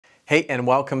Hey, and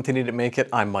welcome to Need It Make It.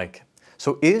 I'm Mike.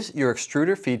 So is your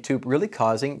extruder feed tube really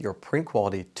causing your print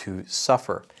quality to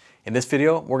suffer? In this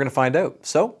video, we're going to find out.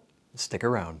 So stick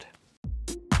around.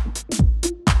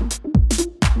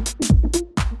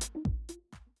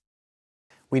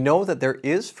 We know that there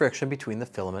is friction between the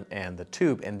filament and the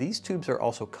tube, and these tubes are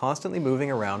also constantly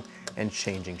moving around and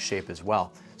changing shape as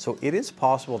well. So it is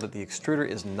possible that the extruder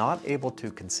is not able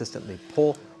to consistently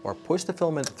pull or push the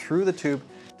filament through the tube,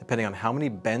 depending on how many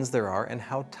bends there are and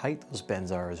how tight those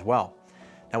bends are as well.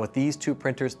 Now with these tube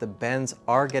printers, the bends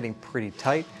are getting pretty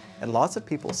tight, and lots of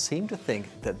people seem to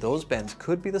think that those bends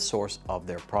could be the source of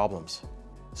their problems.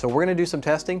 So we're going to do some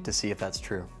testing to see if that's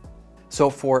true. So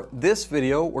for this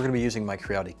video, we're going to be using my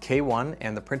Creality K1,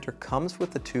 and the printer comes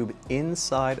with the tube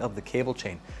inside of the cable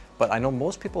chain. But I know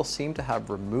most people seem to have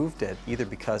removed it either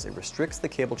because it restricts the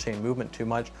cable chain movement too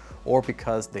much or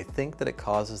because they think that it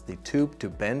causes the tube to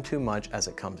bend too much as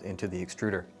it comes into the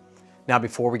extruder. Now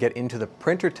before we get into the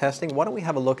printer testing, why don't we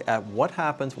have a look at what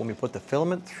happens when we put the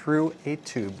filament through a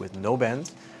tube with no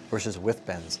bends versus with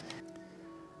bends.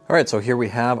 All right, so here we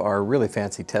have our really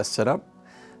fancy test setup.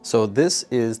 So this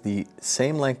is the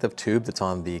same length of tube that's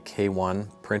on the K1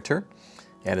 printer,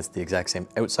 and it's the exact same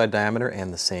outside diameter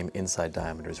and the same inside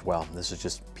diameter as well. This is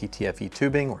just PTFE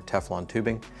tubing or Teflon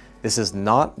tubing. This is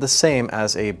not the same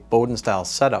as a Bowden style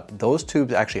setup. Those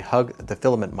tubes actually hug the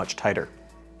filament much tighter.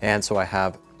 And so I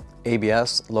have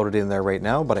ABS loaded in there right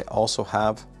now, but I also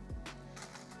have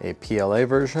a PLA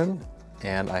version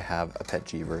and I have a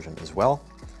PETG version as well.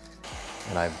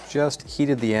 And I've just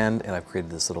heated the end and I've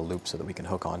created this little loop so that we can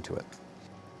hook onto it.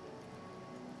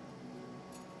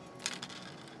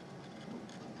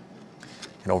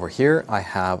 And over here, I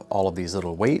have all of these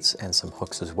little weights and some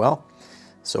hooks as well.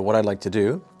 So what I'd like to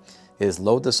do is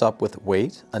load this up with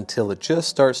weight until it just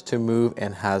starts to move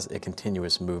and has a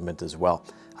continuous movement as well.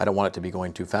 I don't want it to be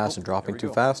going too fast and dropping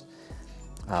too fast,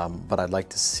 but I'd like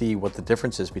to see what the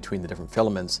difference is between the different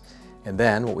filaments. And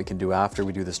then what we can do after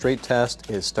we do the straight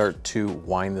test is start to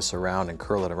wind this around and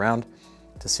curl it around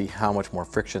to see how much more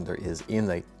friction there is in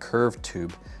the curved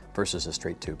tube versus a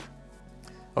straight tube.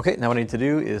 Okay, now what I need to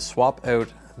do is swap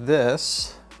out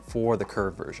this for the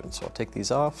curved version. So I'll take these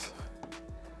off.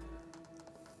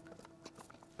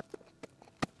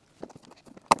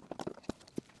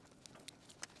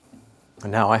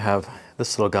 And now I have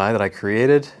this little guy that I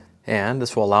created, and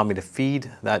this will allow me to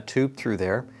feed that tube through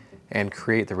there and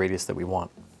create the radius that we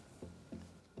want.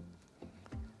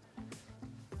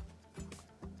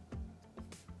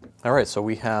 All right, so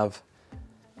we have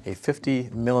a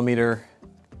 50 millimeter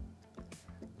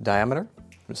diameter.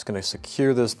 I'm just going to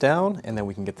secure this down and then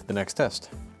we can get to the next test.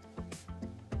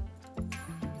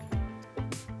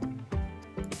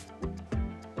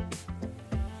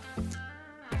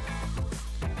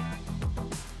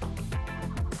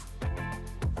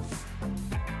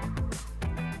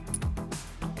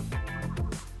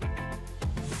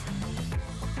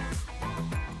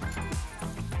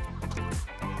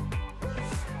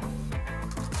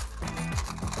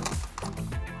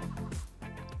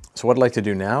 So what I'd like to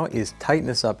do now is tighten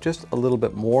this up just a little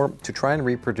bit more to try and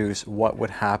reproduce what would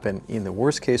happen in the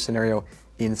worst case scenario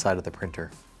inside of the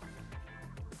printer.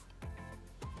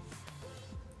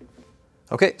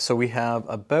 Okay, so we have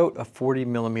about a 40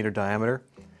 millimeter diameter.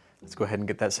 Let's go ahead and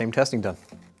get that same testing done.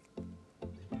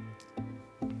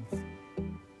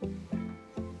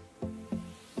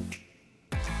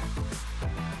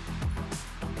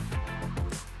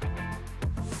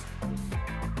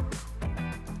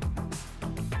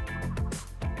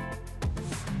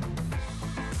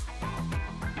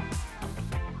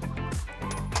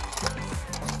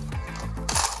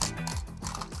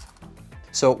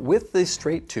 So with the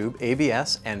straight tube,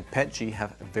 ABS and PETG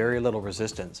have very little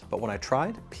resistance, but when I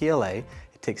tried PLA,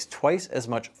 it takes twice as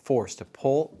much force to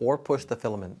pull or push the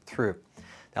filament through.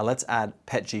 Now let's add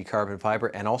PETG carbon fiber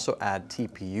and also add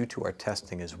TPU to our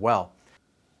testing as well.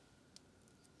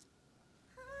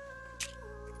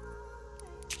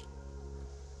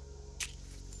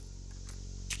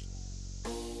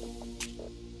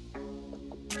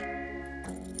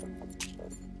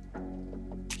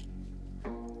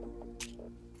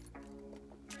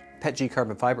 PETG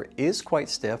carbon fiber is quite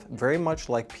stiff, very much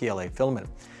like PLA filament,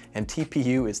 and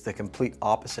TPU is the complete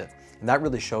opposite, and that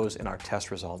really shows in our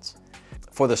test results.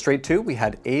 For the straight tube, we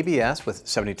had ABS with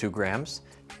 72 grams,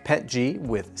 PETG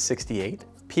with 68,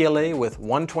 PLA with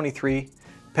 123,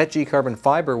 PETG carbon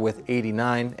fiber with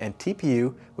 89, and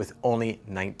TPU with only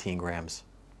 19 grams.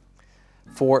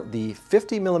 For the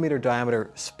 50 millimeter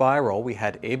diameter spiral, we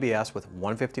had ABS with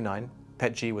 159,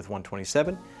 PETG with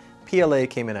 127, PLA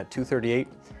came in at 238,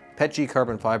 PETG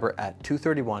carbon fiber at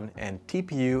 231, and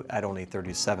TPU at only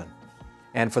 37.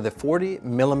 And for the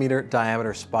 40mm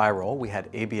diameter spiral, we had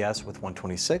ABS with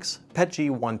 126,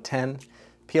 PETG 110,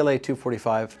 PLA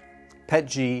 245,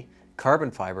 PETG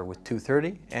carbon fiber with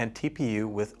 230, and TPU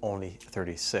with only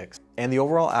 36. And the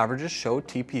overall averages showed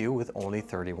TPU with only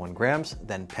 31 grams,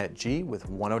 then PETG with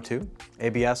 102,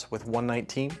 ABS with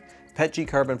 119, PETG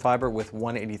carbon fiber with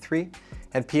 183,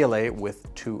 and PLA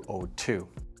with 202.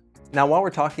 Now, while we're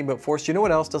talking about force, you know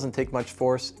what else doesn't take much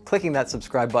force? Clicking that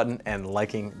subscribe button and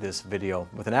liking this video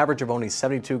with an average of only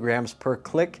 72 grams per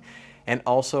click. And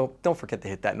also, don't forget to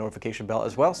hit that notification bell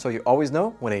as well so you always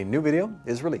know when a new video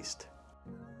is released.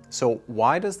 So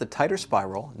why does the tighter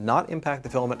spiral not impact the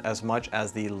filament as much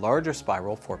as the larger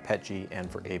spiral for PETG and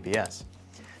for ABS?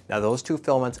 Now, those two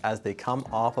filaments, as they come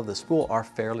off of the spool, are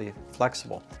fairly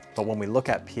flexible. But when we look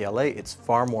at PLA, it's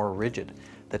far more rigid.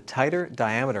 The tighter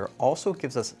diameter also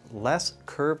gives us less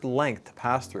curved length to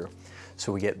pass through.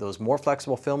 So we get those more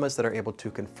flexible filaments that are able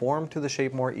to conform to the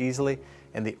shape more easily,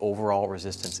 and the overall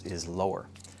resistance is lower.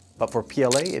 But for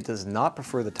PLA, it does not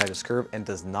prefer the tightest curve and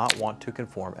does not want to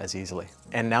conform as easily.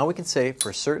 And now we can say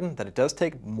for certain that it does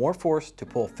take more force to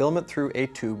pull filament through a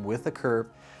tube with a curve.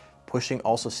 Pushing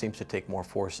also seems to take more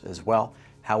force as well.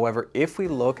 However, if we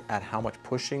look at how much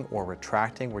pushing or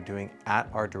retracting we're doing at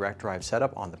our direct drive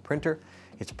setup on the printer,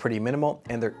 it's pretty minimal,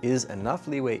 and there is enough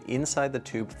leeway inside the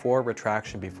tube for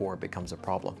retraction before it becomes a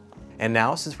problem. And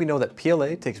now, since we know that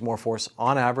PLA takes more force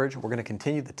on average, we're going to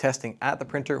continue the testing at the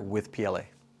printer with PLA.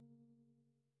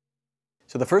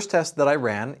 So the first test that I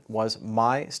ran was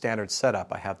my standard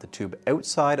setup. I have the tube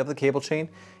outside of the cable chain,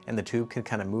 and the tube can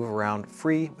kind of move around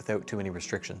free without too many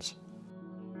restrictions.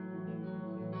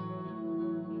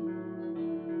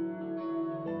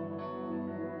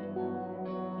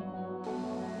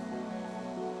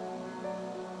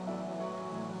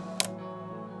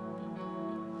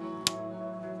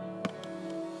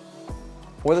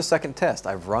 For the second test,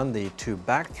 I've run the tube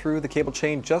back through the cable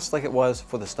chain just like it was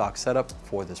for the stock setup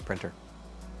for this printer.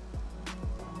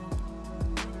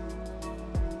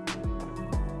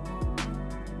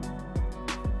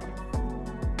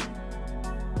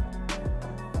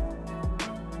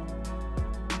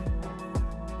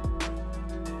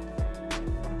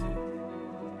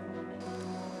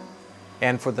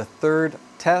 And for the third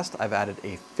test, I've added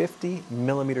a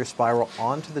 50mm spiral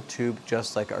onto the tube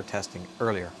just like our testing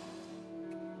earlier.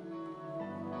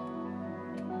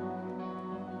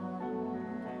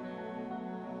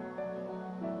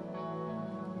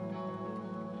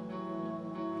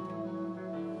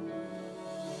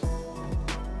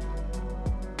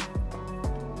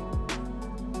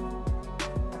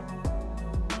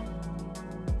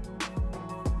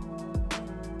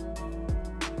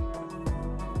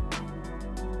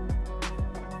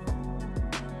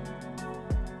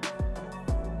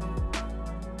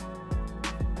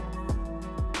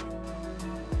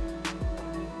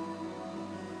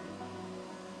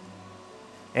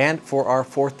 And for our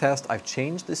fourth test, I've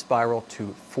changed the spiral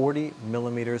to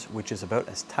 40mm, which is about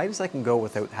as tight as I can go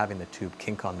without having the tube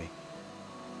kink on me.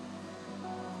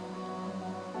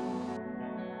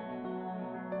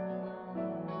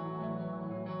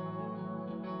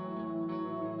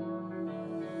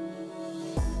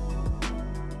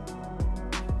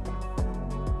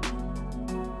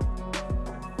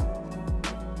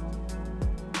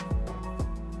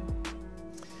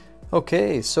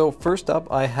 Okay, so first up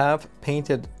I have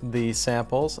painted the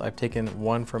samples. I've taken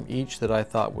one from each that I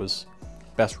thought was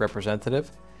best representative.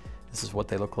 This is what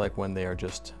they look like when they are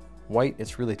just white.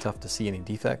 It's really tough to see any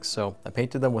defects. So I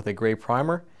painted them with a gray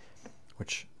primer,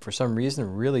 which for some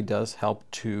reason really does help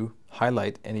to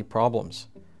highlight any problems.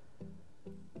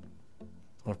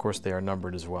 And of course they are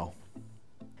numbered as well.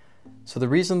 So the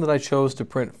reason that I chose to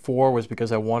print 4 was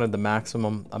because I wanted the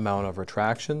maximum amount of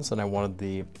retractions and I wanted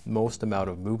the most amount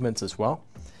of movements as well,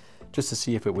 just to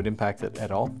see if it would impact it at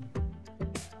all.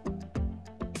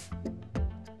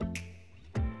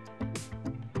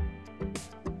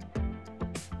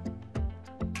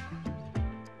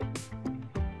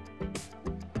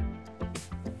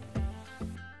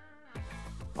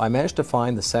 I managed to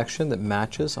find the section that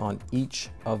matches on each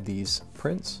of these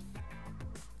prints.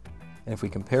 And if we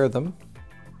compare them,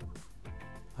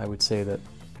 I would say that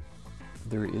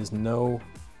there is no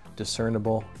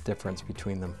discernible difference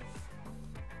between them.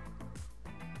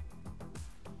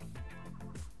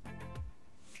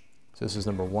 So this is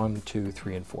number 1, 2,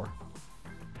 3, and 4.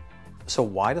 So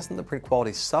why doesn't the print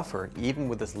quality suffer even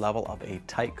with this level of a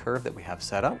tight curve that we have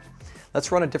set up?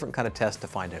 Let's run a different kind of test to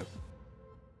find out.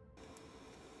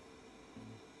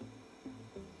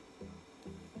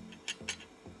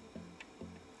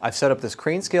 I've set up this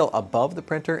crane scale above the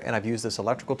printer, and I've used this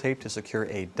electrical tape to secure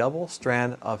a double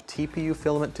strand of TPU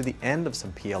filament to the end of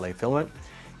some PLA filament.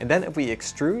 And then if we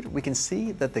extrude, we can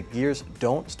see that the gears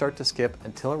don't start to skip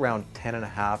until around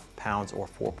 10.5 pounds or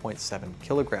 4.7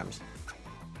 kilograms.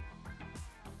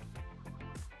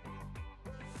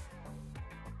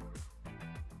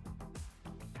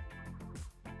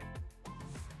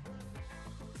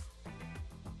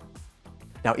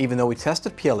 Now, even though we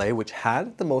tested PLA, which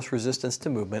had the most resistance to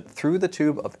movement through the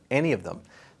tube of any of them,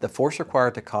 the force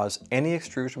required to cause any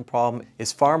extrusion problem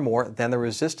is far more than the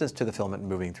resistance to the filament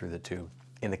moving through the tube.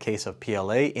 In the case of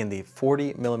PLA in the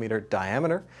 40mm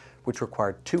diameter, which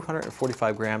required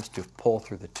 245 grams to pull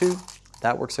through the tube,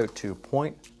 that works out to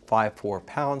 0.54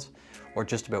 pounds, or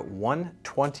just about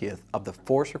 1/20th of the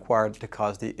force required to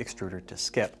cause the extruder to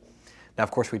skip. Now,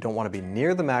 of course, we don't want to be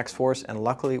near the max force, and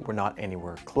luckily we're not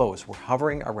anywhere close. We're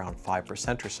hovering around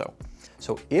 5% or so.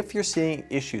 So if you're seeing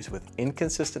issues with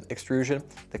inconsistent extrusion,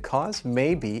 the cause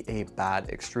may be a bad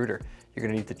extruder. You're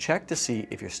going to need to check to see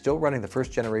if you're still running the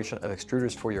first generation of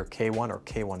extruders for your K1 or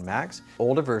K1 Max.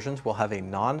 Older versions will have a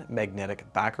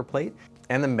non-magnetic backer plate,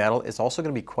 and the metal is also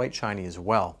going to be quite shiny as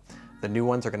well. The new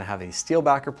ones are going to have a steel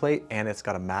backer plate, and it's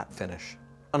got a matte finish.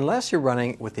 Unless you're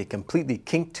running with a completely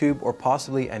kinked tube or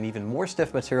possibly an even more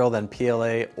stiff material than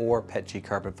PLA or PETG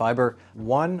carbon fiber,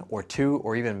 1 or 2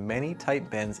 or even many tight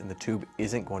bends in the tube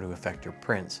isn't going to affect your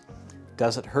prints.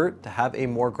 Does it hurt to have a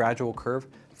more gradual curve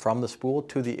from the spool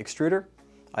to the extruder?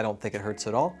 I don't think it hurts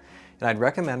at all. And I'd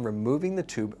recommend removing the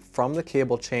tube from the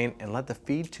cable chain and let the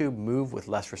feed tube move with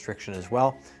less restriction as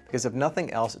well, because if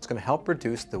nothing else, it's going to help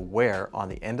reduce the wear on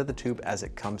the end of the tube as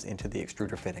it comes into the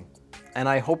extruder fitting. And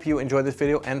I hope you enjoyed this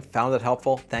video and found it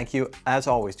helpful. Thank you, as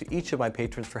always, to each of my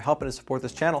patrons for helping to support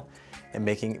this channel and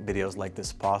making videos like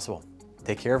this possible.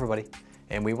 Take care, everybody,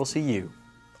 and we will see you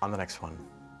on the next one.